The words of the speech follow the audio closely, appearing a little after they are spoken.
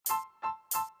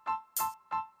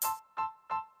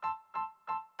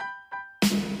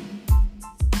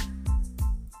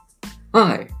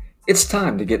It's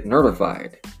time to get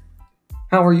nerdified.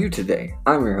 How are you today?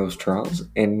 I'm your host Charles,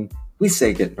 and we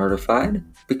say get nerdified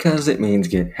because it means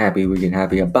get happy. We get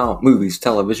happy about movies,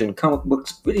 television, comic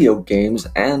books, video games,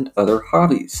 and other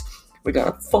hobbies. We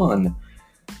got a fun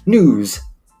news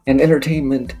and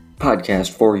entertainment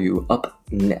podcast for you up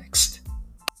next.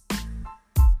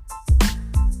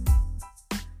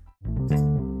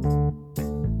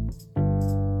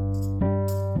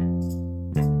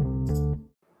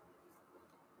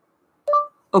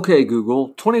 Okay, Google,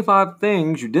 25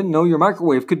 things you didn't know your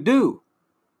microwave could do.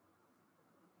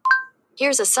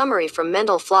 Here's a summary from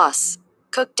Mental Floss.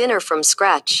 Cook dinner from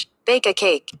scratch. Bake a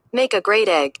cake. Make a great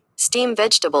egg. Steam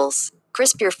vegetables.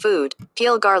 Crisp your food.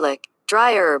 Peel garlic.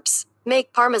 Dry herbs.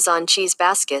 Make Parmesan cheese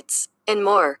baskets. And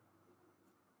more.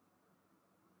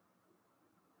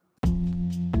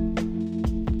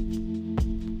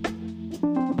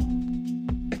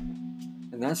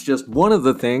 And that's just one of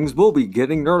the things we'll be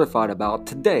getting nerdified about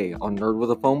today on Nerd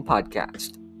with a Phone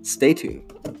podcast. Stay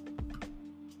tuned.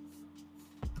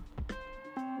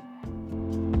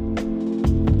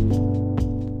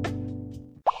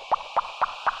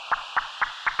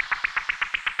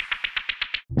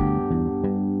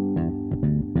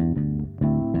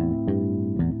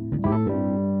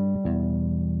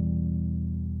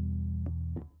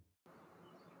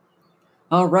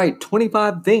 Alright,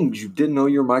 25 things you didn't know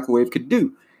your microwave could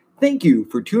do. Thank you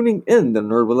for tuning in to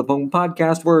Nerd with a Phone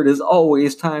podcast, where it is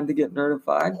always time to get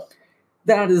nerdified.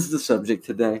 That is the subject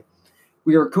today.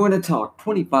 We are going to talk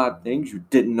 25 things you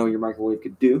didn't know your microwave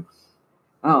could do.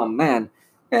 Oh man,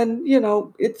 and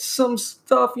it's some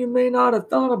stuff you may not have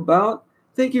thought about.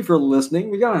 Thank you for listening.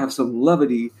 We gotta have some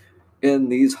levity in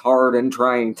these hard and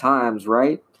trying times,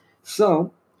 right?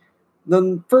 So,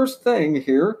 the first thing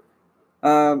here,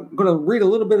 I'm going to read a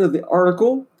little bit of the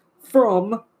article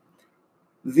from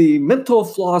the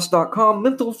mentalfloss.com.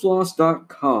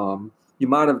 Mentalfloss.com. You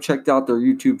might have checked out their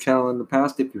YouTube channel in the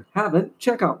past. If you haven't,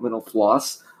 check out Mental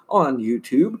Floss on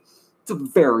YouTube. It's a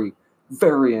very,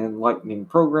 very enlightening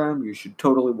program. You should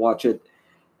totally watch it.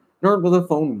 Nerd with a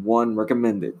Phone 1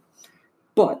 recommended.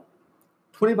 But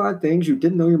 25 things you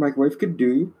didn't know your microwave could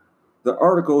do. The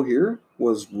article here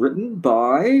was written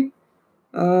by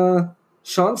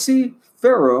Chauncey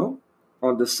Farrow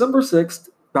on December 6th,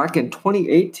 back in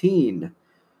 2018.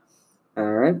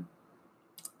 Alright.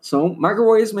 So,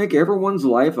 microwaves make everyone's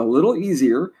life a little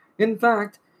easier. In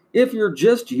fact, if you're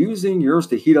just using yours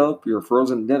to heat up your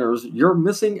frozen dinners, you're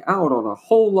missing out on a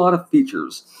whole lot of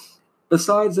features.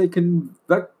 Besides a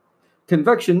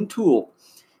convection tool,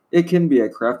 it can be a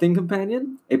crafting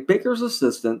companion, a baker's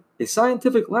assistant, a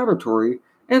scientific laboratory,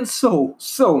 and so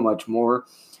much more.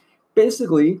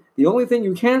 Basically, the only thing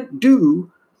you can't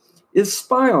do is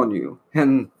spy on you,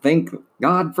 and thank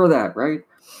God for that, right?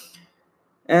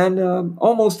 And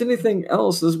almost anything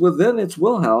else is within its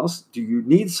wheelhouse. Do you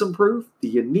need some proof? Do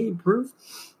you need proof?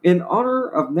 In honor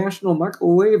of National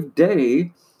Microwave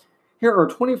Day, here are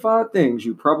 25 things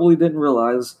you probably didn't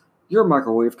realize your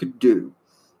microwave could do.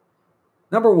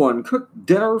 Number 1, cook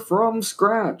dinner from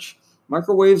scratch.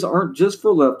 Microwaves aren't just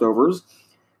for leftovers.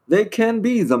 They can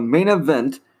be the main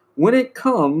event when it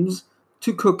comes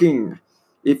to cooking.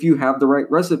 If you have the right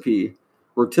recipe,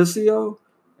 rotisserie,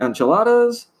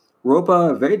 enchiladas,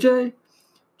 ropa vege,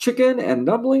 chicken and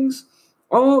dumplings,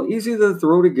 all easy to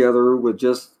throw together with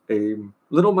just a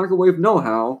little microwave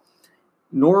know-how.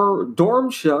 Nor dorm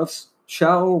chefs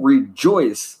shall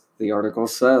rejoice, the article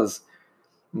says.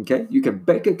 Okay, you can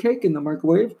bake a cake in the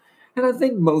microwave, and I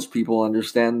think most people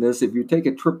understand this. If you take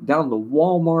a trip down to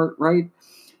Walmart, right,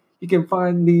 you can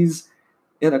find these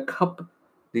in a cup,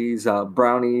 these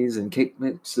brownies and cake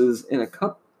mixes in a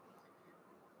cup.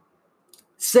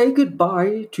 Say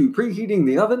goodbye to preheating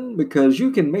the oven, because you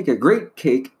can make a great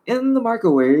cake in the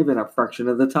microwave in a fraction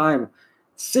of the time.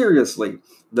 Seriously,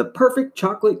 the perfect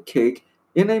chocolate cake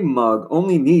in a mug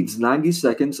only needs 90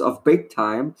 seconds of bake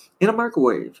time in a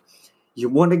microwave. You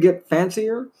want to get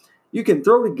fancier? You can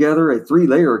throw together a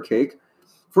 3-layer cake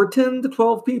for 10 to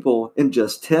 12 people in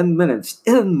just 10 minutes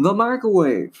in the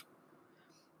microwave.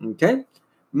 Okay?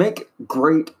 Make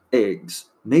great eggs.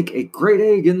 Make a great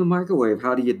egg in the microwave.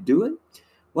 How do you do it?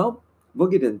 Well, we'll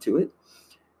get into it.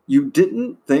 You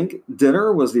didn't think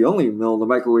dinner was the only meal the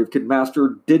microwave could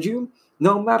master, did you?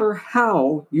 No matter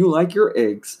how you like your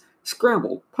eggs,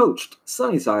 scrambled, poached,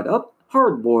 sunny side up,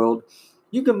 hard-boiled,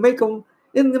 you can make them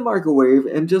in the microwave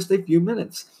in just a few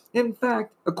minutes. In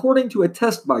fact, according to a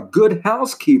test by Good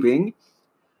Housekeeping,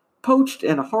 poached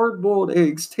and hard-boiled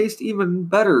eggs taste even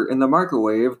better in the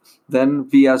microwave than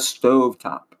via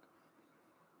stovetop.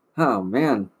 Oh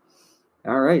man.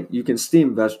 All right, you can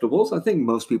steam vegetables. I think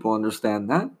most people understand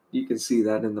that. You can see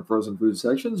that in the frozen food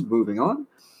sections. Moving on.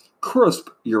 Crisp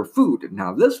your food.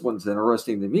 Now, this one's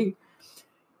interesting to me.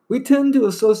 We tend to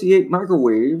associate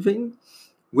microwaving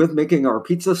with making our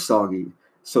pizza soggy,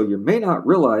 so you may not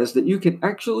realize that you can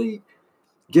actually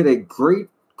get a great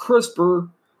crisper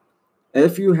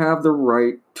if you have the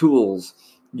right tools.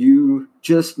 You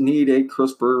just need a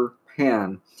crisper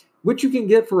pan, which you can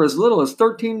get for as little as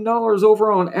 $13 over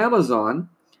on Amazon.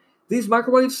 These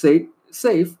microwave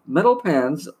safe metal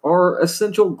pans are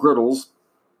essential griddles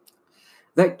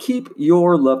that keep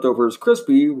your leftovers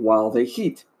crispy while they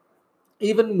heat,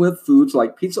 even with foods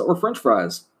like pizza or french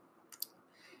fries.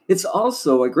 It's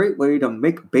also a great way to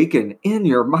make bacon in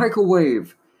your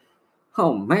microwave.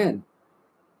 Oh man,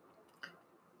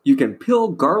 you can peel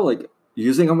garlic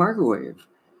using a microwave.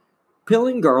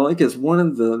 Peeling garlic is one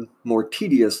of the more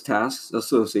tedious tasks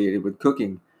associated with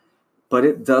cooking, but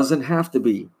it doesn't have to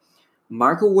be.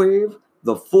 Microwave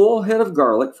the full head of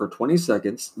garlic for 20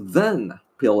 seconds, then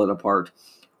peel it apart.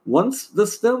 Once the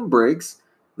stem breaks,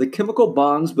 the chemical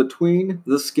bonds between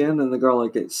the skin and the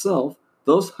garlic itself,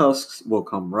 those husks will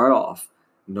come right off.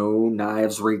 No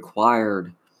knives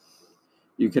required.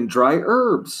 You can dry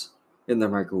herbs in the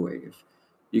microwave.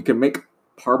 You can make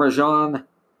Parmesan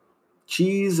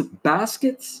cheese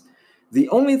baskets. The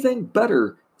only thing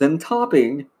better than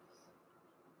topping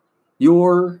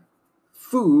your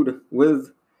food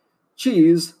with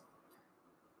cheese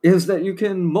is that you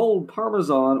can mold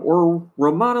Parmesan or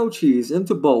Romano cheese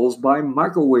into bowls by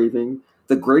microwaving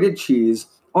the grated cheese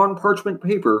on parchment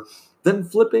paper, then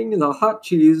flipping the hot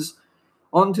cheese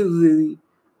onto the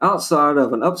outside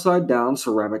of an upside down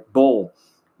ceramic bowl.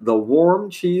 The warm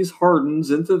cheese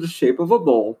hardens into the shape of a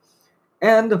bowl,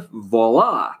 and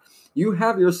voila! You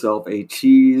have yourself a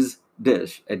cheese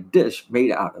dish, a dish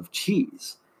made out of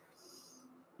cheese.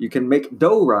 You can make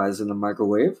dough rise in the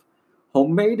microwave.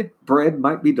 Homemade bread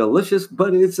might be delicious,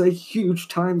 but it's a huge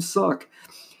time suck.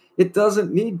 It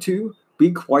doesn't need to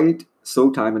be quite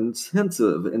so time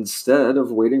intensive. Instead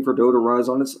of waiting for dough to rise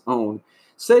on its own,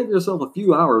 save yourself a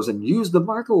few hours and use the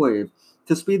microwave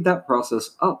to speed that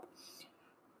process up.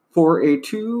 For a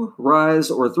 2 rise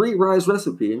or 3 rise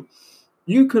recipe,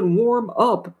 you can warm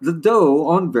up the dough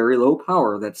on very low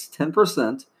power, that's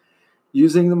 10%,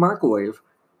 using the microwave,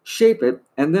 shape it,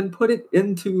 and then put it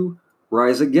into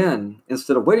rise again.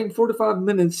 Instead of waiting 45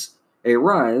 minutes a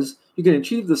rise, you can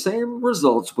achieve the same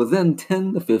results within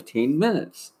 10 to 15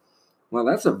 minutes. Well,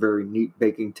 that's a very neat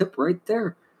baking tip right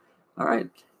there. All right,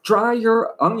 try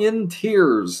your onion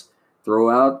tears. Throw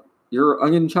out your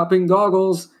onion chopping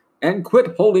goggles and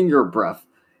quit holding your breath.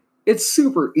 It's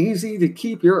super easy to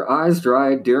keep your eyes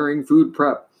dry during food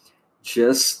prep.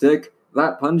 Just stick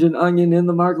that pungent onion in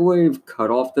the microwave,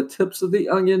 cut off the tips of the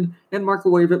onion, and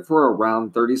microwave it for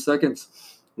around 30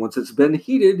 seconds. Once it's been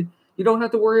heated, you don't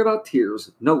have to worry about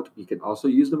tears. Note, you can also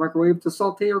use the microwave to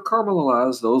saute or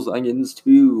caramelize those onions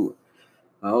too.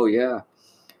 Oh yeah.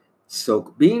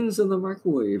 Soak beans in the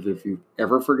microwave. If you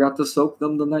ever forgot to soak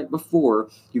them the night before,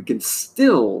 you can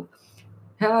still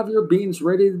have your beans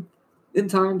ready in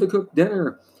time to cook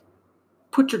dinner.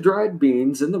 Put your dried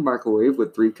beans in the microwave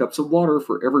with 3 cups of water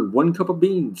for every 1 cup of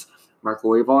beans.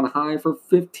 Microwave on high for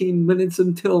 15 minutes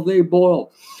until they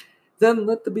boil. Then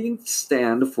let the beans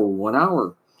stand for 1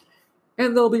 hour,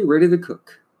 and they'll be ready to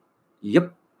cook.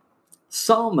 Yep.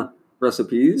 Some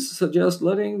recipes suggest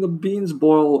letting the beans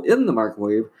boil in the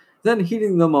microwave, then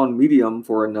heating them on medium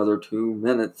for another 2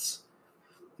 minutes.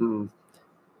 All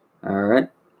right.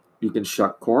 You can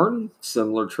shuck corn,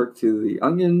 similar trick to the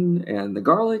onion and the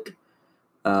garlic.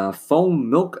 Foam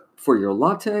milk for your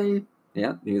latte.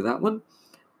 Yeah, knew that one.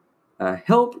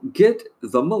 Help get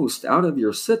the most out of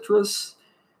your citrus.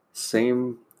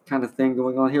 Same kind of thing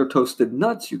going on here. Toasted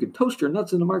nuts. You can toast your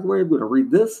nuts in the microwave. We're going to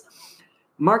read this.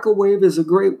 Microwave is a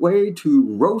great way to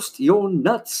roast your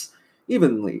nuts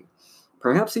evenly.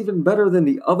 Perhaps even better than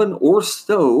the oven or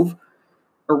stove.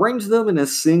 Arrange them in a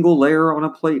single layer on a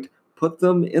plate. Put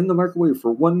them in the microwave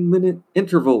for 1-minute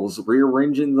intervals,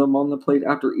 rearranging them on the plate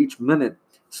after each minute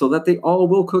so that they all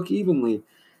will cook evenly.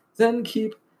 Then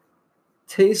keep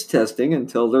taste testing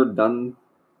until they're done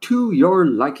to your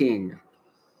liking.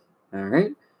 All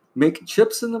right. Make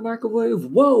chips in the microwave.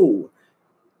 Whoa!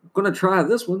 I'm going to try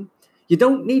this one. You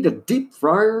don't need a deep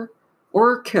fryer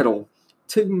or a kettle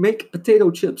to make potato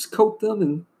chips. Coat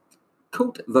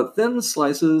the thin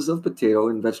slices of potato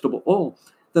in vegetable oil.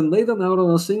 Then lay them out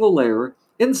on a single layer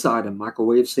inside a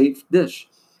microwave-safe dish.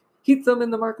 Heat them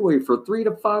in the microwave for 3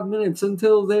 to 5 minutes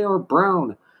until they are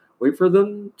brown. Wait for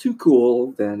them to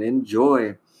cool, then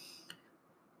enjoy.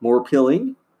 More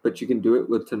peeling. but you can do it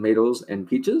with tomatoes and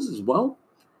peaches as well.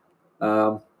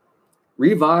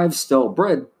 Revive stale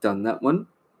bread, done that one.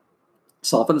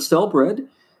 Soften stale bread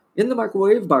in the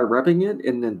microwave by wrapping it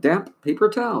in a damp paper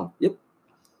towel. Yep.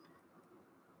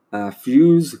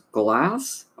 Fuse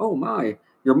glass. Oh my.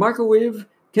 Your microwave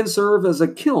can serve as a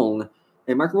kiln.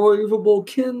 A microwavable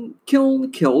kiln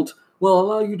kilt will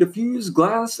allow you to fuse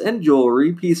glass and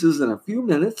jewelry pieces in a few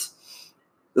minutes.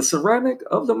 The ceramic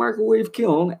of the microwave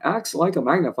kiln acts like a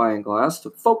magnifying glass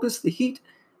to focus the heat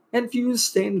and fuse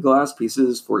stained glass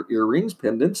pieces for earrings,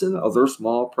 pendants, and other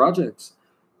small projects.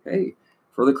 Hey,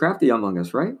 for the crafty among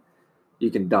us, right?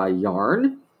 You can dye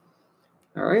yarn.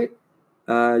 All right.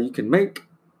 You can make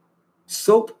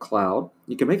soap cloud.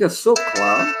 You can make a soap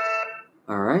cloud.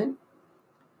 All right.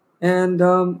 And,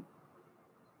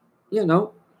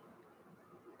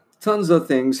 tons of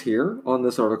things here on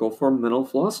this article for Mental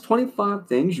Floss. 25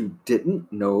 things you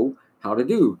didn't know how to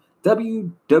do.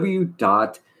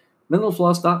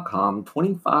 www.mentalfloss.com.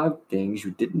 25 things you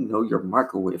didn't know your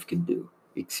microwave can do.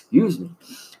 Excuse me.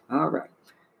 All right.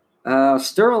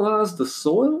 Sterilize the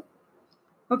soil.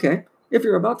 Okay. If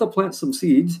you're about to plant some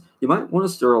seeds, you might want to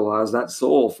sterilize that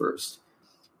soil first.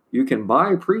 You can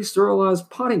buy pre-sterilized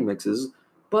potting mixes,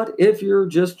 but if you're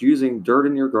just using dirt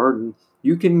in your garden,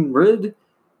 you can rid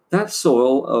that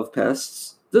soil of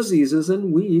pests, diseases,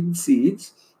 and weed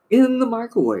seeds in the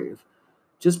microwave.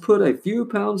 Just put a few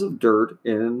pounds of dirt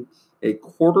in a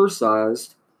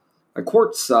quart-sized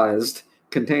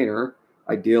container,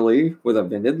 ideally with a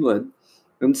vented lid,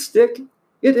 and stick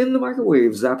it in the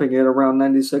microwave, zapping it around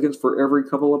 90 seconds for every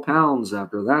couple of pounds.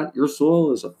 After that, your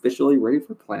soil is officially ready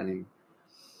for planting.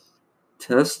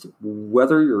 Test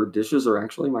whether your dishes are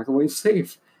actually microwave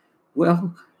safe.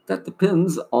 Well, that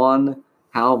depends on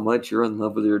how much you're in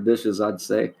love with your dishes, I'd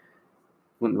say.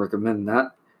 Wouldn't recommend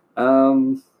that.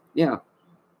 Yeah,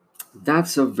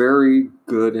 that's a very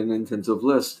good and intensive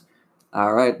list.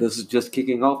 All right, this is just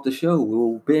kicking off the show.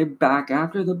 We'll be back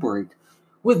after the break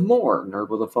with more Nerd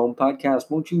with a Phone podcast.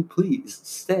 Won't you please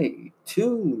stay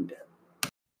tuned?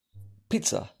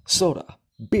 Pizza, soda,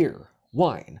 beer,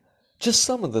 wine. Just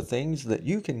some of the things that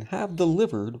you can have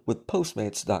delivered with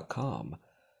Postmates.com.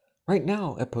 Right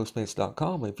now at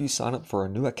Postmates.com, if you sign up for a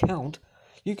new account,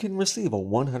 you can receive a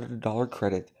 $100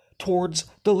 credit towards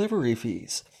delivery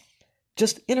fees.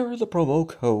 Just enter the promo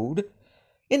code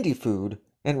IndieFood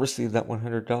and receive that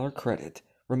 $100 credit.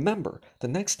 Remember, the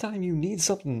next time you need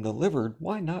something delivered,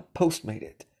 why not Postmate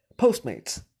it?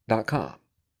 Postmates.com.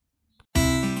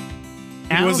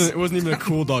 It wasn't even a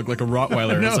cool dog like a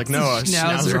Rottweiler. No, it was like, no, a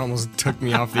Schnauzer almost took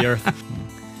me off the earth.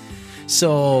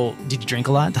 So, did you drink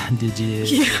a lot? Did you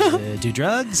do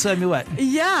drugs? I mean, what?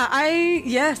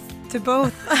 Yes, to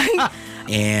both.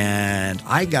 And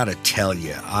I got to tell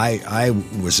you, I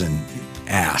was an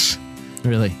ass.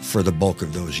 Really? For the bulk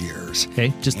of those years.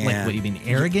 Okay, just and like what you mean,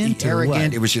 arrogant?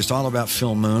 Arrogant. It was just all about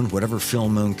Phil Moon, whatever Phil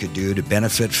Moon could do to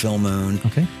benefit Phil Moon.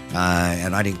 Okay.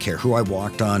 And I didn't care who I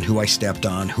walked on, who I stepped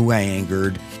on, who I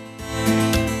angered.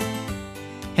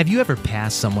 Have you ever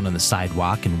passed someone on the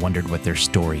sidewalk and wondered what their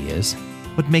story is?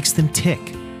 What makes them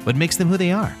tick? What makes them who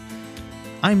they are?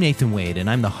 I'm Nathan Wade, and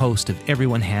I'm the host of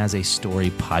Everyone Has a Story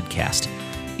podcast.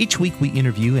 Each week we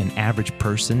interview an average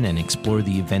person and explore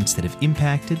the events that have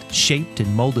impacted, shaped,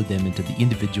 and molded them into the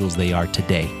individuals they are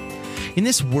today. In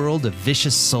this world of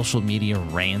vicious social media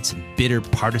rants and bitter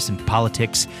partisan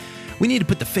politics, we need to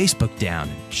put the Facebook down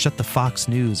and shut the Fox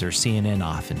News or CNN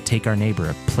off and take our neighbor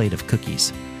a plate of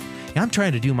cookies. I'm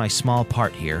trying to do my small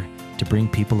part here to bring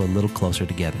people a little closer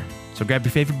together. So grab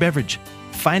your favorite beverage,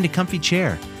 find a comfy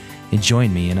chair, and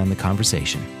join me in on the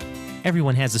conversation.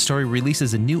 Everyone Has a Story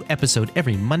releases a new episode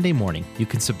every Monday morning. You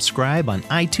can subscribe on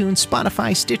iTunes,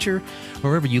 Spotify, Stitcher,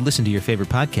 or wherever you listen to your favorite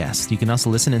podcasts. You can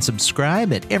also listen and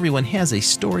subscribe at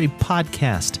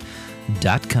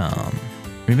everyonehasastorypodcast.com.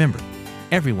 Remember,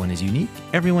 everyone is unique.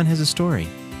 Everyone has a story.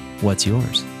 What's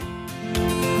yours?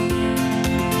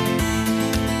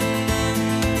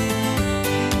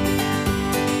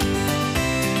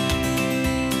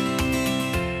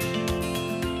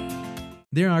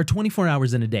 There are 24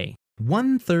 hours in a day.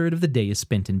 1/3 of the day is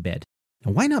spent in bed.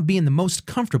 Now, why not be in the most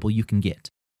comfortable you can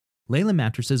get? Layla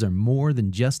mattresses are more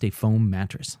than just a foam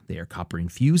mattress. They are copper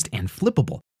infused and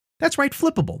flippable. That's right,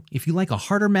 flippable. If you like a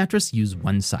harder mattress, use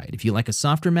one side. If you like a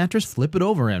softer mattress, flip it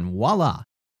over and voila.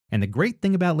 And the great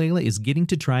thing about Layla is getting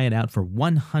to try it out for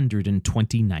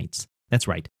 120 nights. That's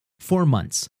right, 4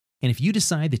 months. And if you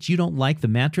decide that you don't like the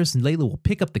mattress, Layla will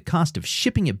pick up the cost of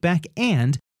shipping it back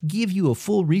and give you a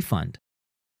full refund.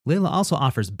 Layla also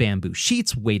offers bamboo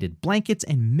sheets, weighted blankets,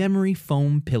 and memory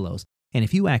foam pillows. And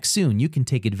if you act soon, you can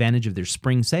take advantage of their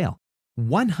spring sale.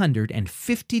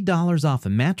 $150 off a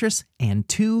mattress and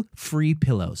 2 free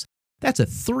pillows. That's a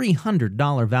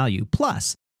 $300 value.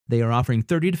 Plus, they are offering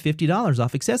 $30 to $50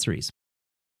 off accessories.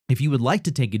 If you would like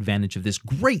to take advantage of this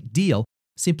great deal,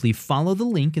 simply follow the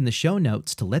link in the show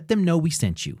notes to let them know we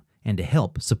sent you and to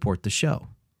help support the show.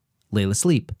 Layla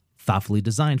Sleep, thoughtfully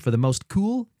designed for the most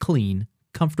cool, clean,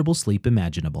 comfortable sleep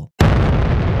imaginable.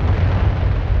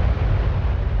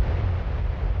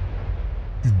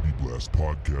 Indie Blast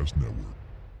Podcast Network.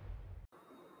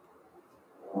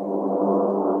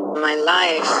 My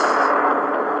life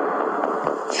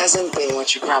hasn't been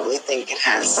what you probably think it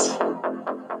has.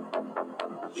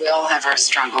 We all have our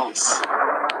struggles.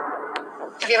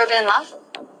 Have you ever been in love?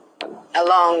 A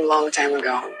long, long time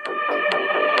ago.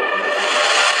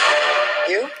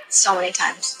 You? So many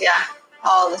times. Yeah,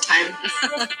 all the time.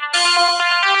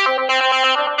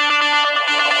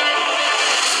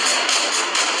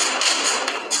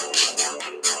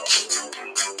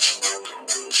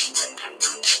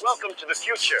 Welcome to the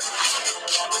future.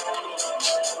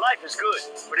 Life is good,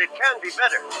 but it can be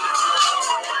better.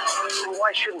 And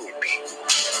why shouldn't it be?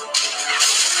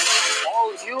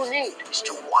 All you need is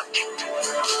to want it.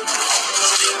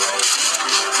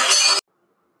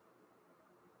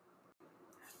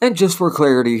 And just for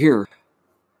clarity here,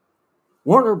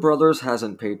 Warner Brothers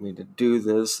hasn't paid me to do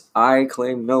this. I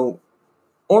claim no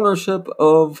ownership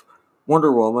of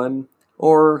Wonder Woman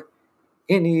or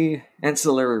any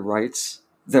ancillary rights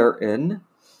therein.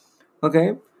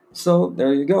 Okay, so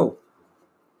there you go.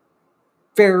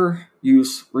 Fair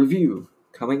use review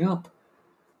coming up.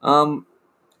 And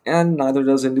neither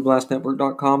does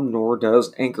IndieBlastNetwork.com nor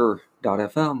does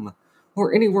Anchor.fm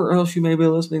or anywhere else you may be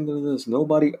listening to this.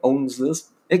 Nobody owns this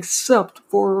except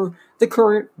for the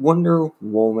current Wonder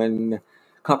Woman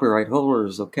copyright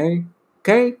holders, okay?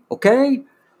 Okay?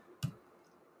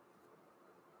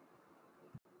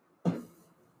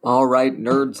 Alright,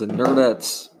 nerds and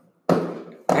nerdettes.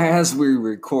 As we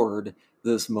record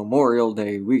this Memorial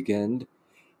Day weekend,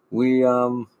 we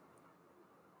want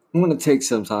to take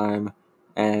some time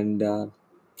and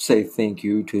say thank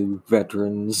you to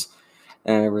veterans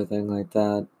and everything like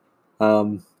that.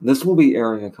 This will be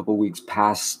airing a couple weeks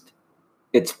past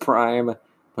its prime,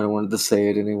 but I wanted to say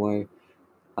it anyway.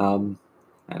 I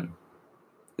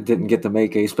didn't get to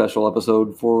make a special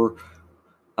episode for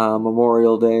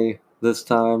Memorial Day this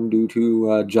time due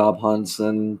to job hunts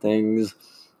and things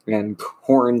and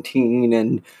quarantine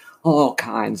and all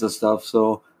kinds of stuff,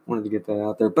 so wanted to get that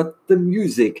out there. But the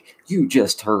music you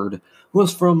just heard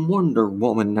was from Wonder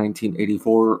Woman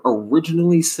 1984,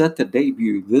 originally set to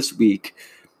debut this week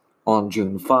on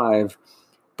June 5,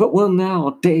 but will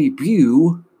now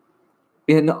debut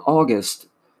in August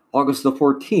the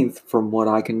 14th, from what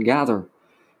I can gather.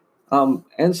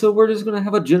 And so we're just going to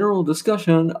have a general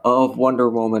discussion of Wonder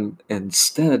Woman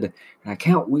instead. And I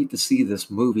can't wait to see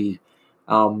this movie.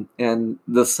 And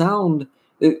the sound,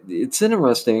 it's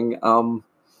interesting.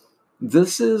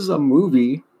 This is a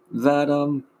movie that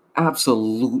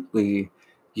absolutely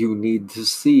you need to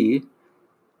see.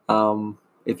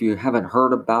 If you haven't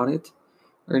heard about it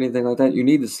or anything like that, you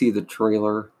need to see the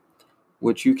trailer,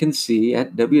 which you can see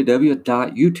at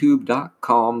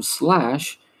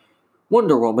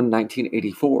www.youtube.com/Wonder Woman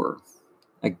 1984.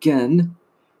 Again,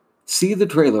 see the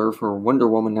trailer for Wonder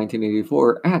Woman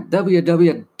 1984 at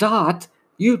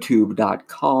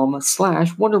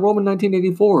www.youtube.com/Wonder Woman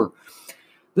 1984.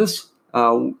 This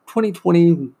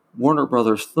 2020 Warner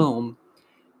Brothers film,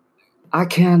 I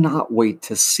cannot wait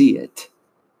to see it.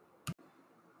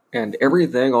 And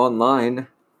everything online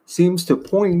seems to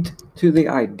point to the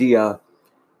idea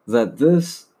that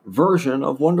this version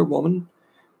of Wonder Woman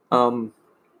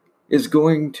is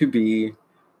going to be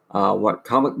what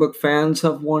comic book fans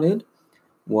have wanted,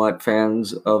 what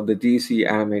fans of the DC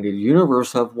animated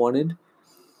universe have wanted,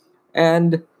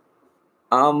 and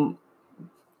the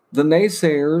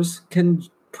naysayers can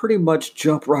pretty much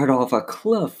jump right off a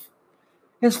cliff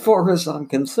as far as I'm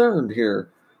concerned here.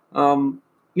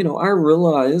 I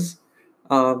realize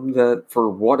that for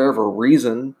whatever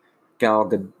reason, Gal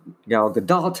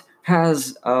Gadot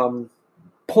has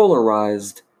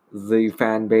polarized the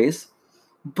fan base,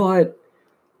 but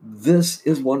this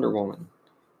is Wonder Woman.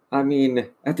 I mean,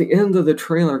 at the end of the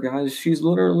trailer, guys, she's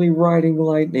literally riding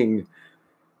lightning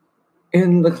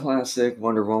in the classic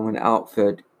Wonder Woman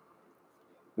outfit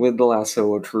with the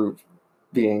lasso of truth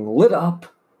being lit up.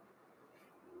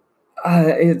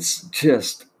 It's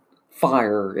just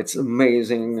fire. It's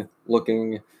amazing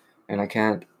looking, and I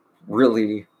can't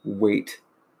really wait.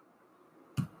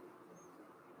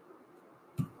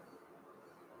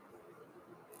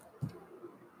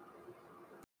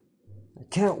 I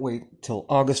can't wait till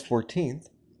August 14th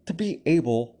to be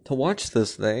able to watch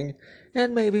this thing,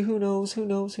 and maybe, who knows,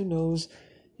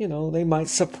 they might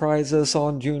surprise us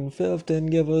on June 5th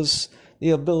and give us the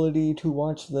ability to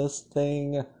watch this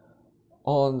thing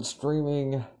on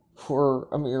streaming for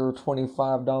a mere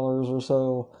 $25 or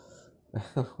so,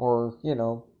 or,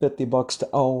 $50 to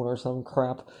own or some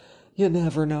crap. You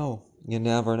never know.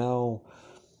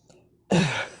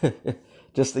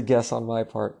 Just a guess on my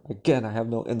part. Again, I have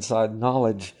no inside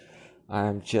knowledge.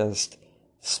 I'm just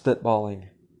spitballing.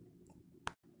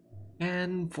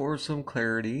 And for some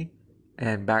clarity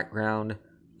and background,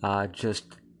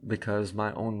 just because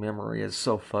my own memory is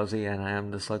so fuzzy and I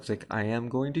am dyslexic, I am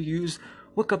going to use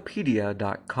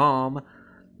Wikipedia.com,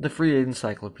 the free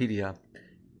encyclopedia,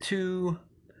 to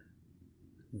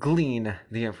glean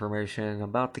the information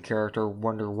about the character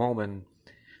Wonder Woman,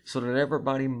 so that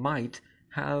everybody might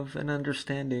have an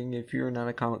understanding, if you're not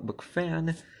a comic book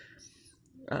fan,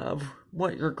 of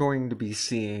what you're going to be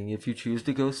seeing if you choose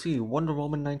to go see Wonder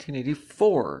Woman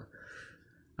 1984.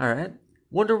 Alright,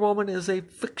 Wonder Woman is a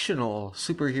fictional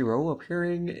superhero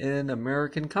appearing in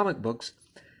American comic books,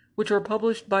 which are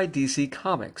published by DC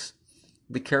Comics.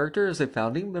 The character is a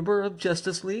founding member of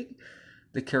Justice League.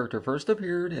 The character first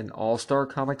appeared in All-Star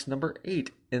Comics number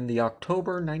 8 in the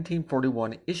October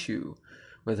 1941 issue,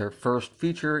 with her first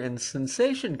feature in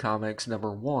Sensation Comics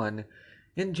number 1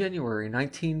 in January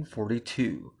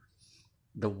 1942.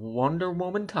 The Wonder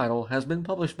Woman title has been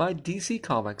published by DC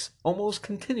Comics almost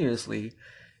continuously,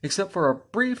 except for a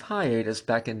brief hiatus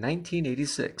back in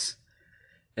 1986.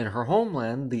 In her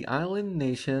homeland, the island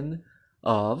nation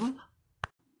of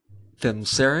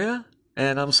Themyscira,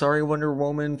 and I'm sorry, Wonder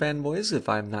Woman fanboys, if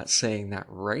I'm not saying that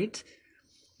right,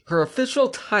 her official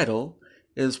title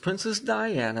is Princess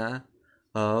Diana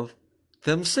of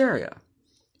Themyscira.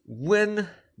 When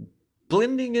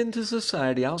blending into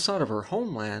society outside of her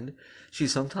homeland, she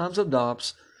sometimes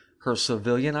adopts her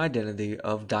civilian identity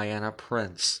of Diana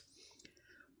Prince.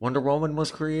 Wonder Woman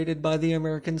was created by the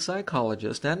American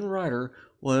psychologist and writer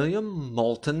William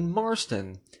Moulton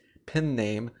Marston, pen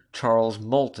name Charles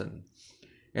Moulton,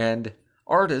 and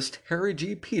artist Harry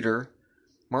G. Peter,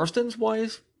 Marston's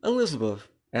wife Elizabeth,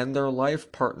 and their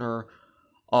life partner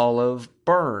Olive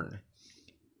Byrne.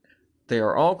 They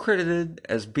are all credited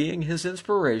as being his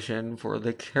inspiration for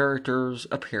the character's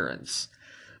appearance.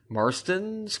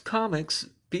 Marston's comics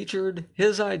featured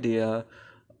his idea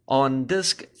on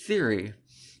disc theory,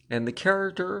 and the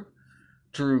character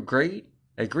drew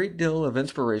a great deal of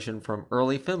inspiration from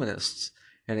early feminists,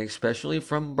 and especially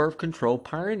from birth control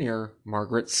pioneer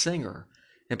Margaret Sanger.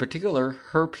 In particular,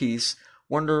 her piece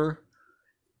Woman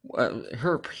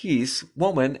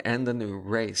and the New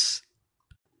Race.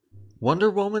 Wonder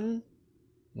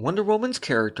Woman's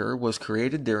character was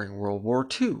created during World War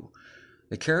II.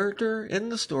 The character in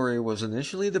the story was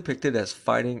initially depicted as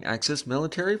fighting Axis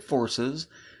military forces,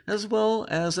 as well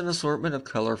as an assortment of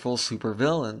colorful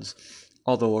supervillains,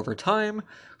 although over time,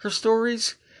 her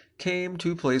stories came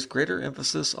to place greater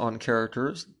emphasis on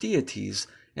characters, deities,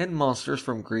 and monsters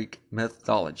from Greek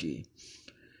mythology.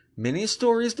 Many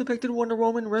stories depicted Wonder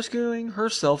Woman rescuing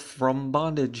herself from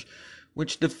bondage,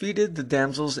 which defeated the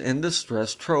damsels in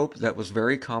distress trope that was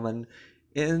very common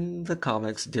in the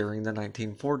comics during the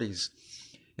 1940s.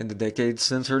 In the decades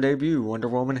since her debut, Wonder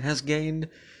Woman has gained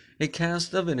a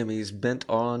cast of enemies bent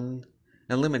on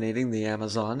eliminating the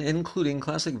Amazon, including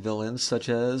classic villains such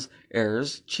as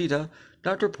Ares, Cheetah,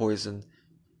 Dr. Poison,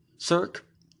 Cirque,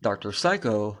 Dr.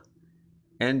 Psycho,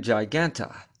 and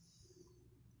Giganta.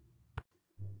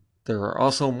 There are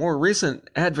also more recent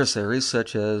adversaries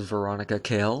such as Veronica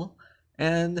Cale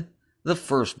and the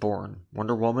Firstborn.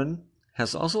 Wonder Woman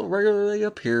has also regularly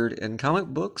appeared in comic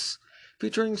books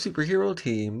featuring superhero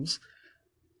teams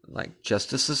like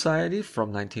Justice Society from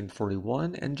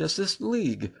 1941 and Justice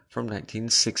League from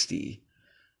 1960.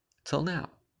 Till now.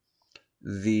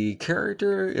 The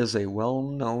character is a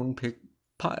well-known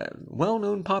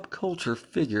pop culture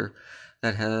figure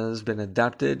that has been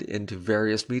adapted into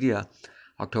various media.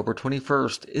 October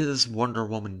 21st is Wonder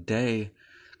Woman Day,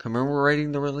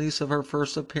 commemorating the release of her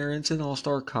first appearance in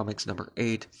All-Star Comics number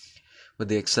 8, with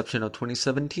the exception of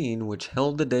 2017, which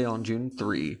held the day on June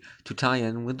 3 to tie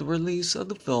in with the release of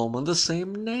the film of the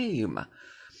same name.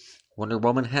 Wonder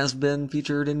Woman has been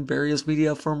featured in various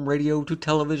media from radio to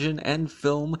television and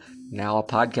film, now a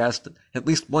podcast, at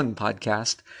least one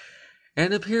podcast,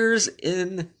 and appears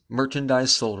in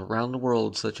merchandise sold around the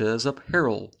world such as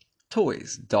apparel,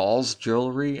 toys, dolls,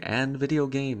 jewelry, and video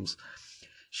games.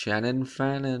 Shannon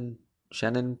Farnan,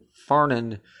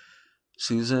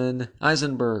 Susan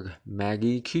Eisenberg,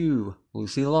 Maggie Q,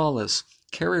 Lucy Lawless,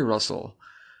 Kerry Russell,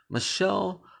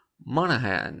 Michelle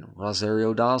Monahan,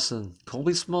 Rosario Dawson,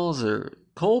 Colby Smothers,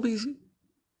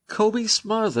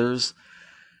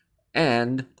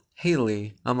 and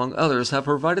Haley, among others, have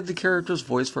provided the character's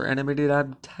voice for animated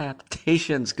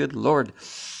adaptations. Good lord.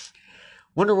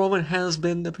 Wonder Woman has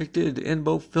been depicted in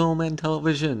both film and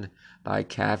television by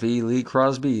Kathy Lee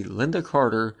Crosby, Linda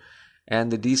Carter,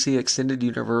 and the DC Extended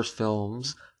Universe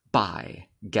films by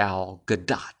Gal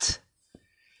Gadot.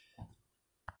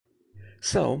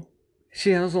 So,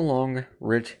 she has a long,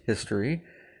 rich history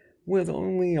with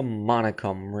only a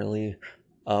monicum, really,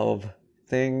 of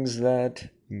things that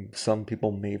some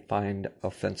people may find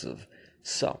offensive.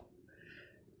 So,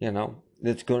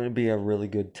 it's going to be a really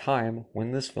good time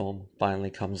when this film finally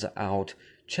comes out.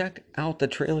 Check out the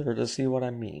trailer to see what I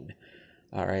mean.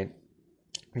 Alright,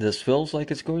 this feels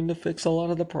like it's going to fix a lot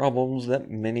of the problems that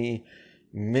many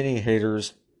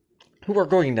haters, who are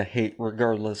going to hate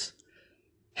regardless,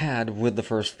 had with the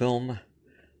first film.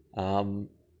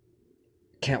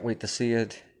 Can't wait to see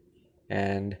it,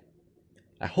 and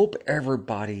I hope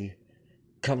everybody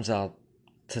comes out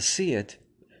to see it,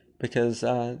 because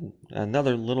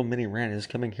another little mini rant is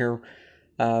coming here.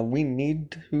 We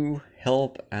need to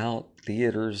help out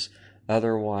theaters,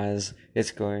 otherwise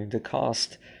it's going to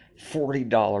cost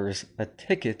 $40 a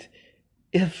ticket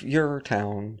if your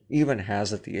town even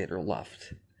has a theater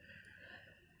left.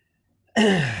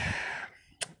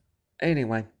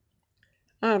 Anyway,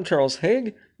 I'm Charles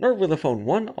Haig, Nerd with a Phone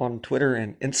 1 on Twitter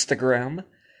and Instagram,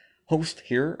 host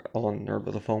here on Nerd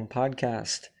with a Phone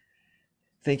podcast.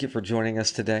 Thank you for joining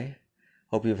us today.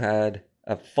 Hope you've had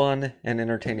a fun and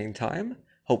entertaining time.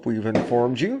 Hope we've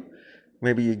informed you.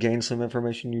 Maybe you gained some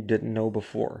information you didn't know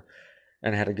before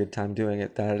and had a good time doing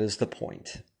it. That is the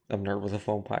point of Nerd with a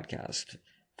Phone podcast.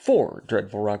 For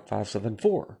Dreadful Rock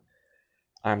 574,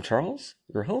 I'm Charles,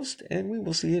 your host, and we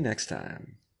will see you next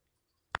time.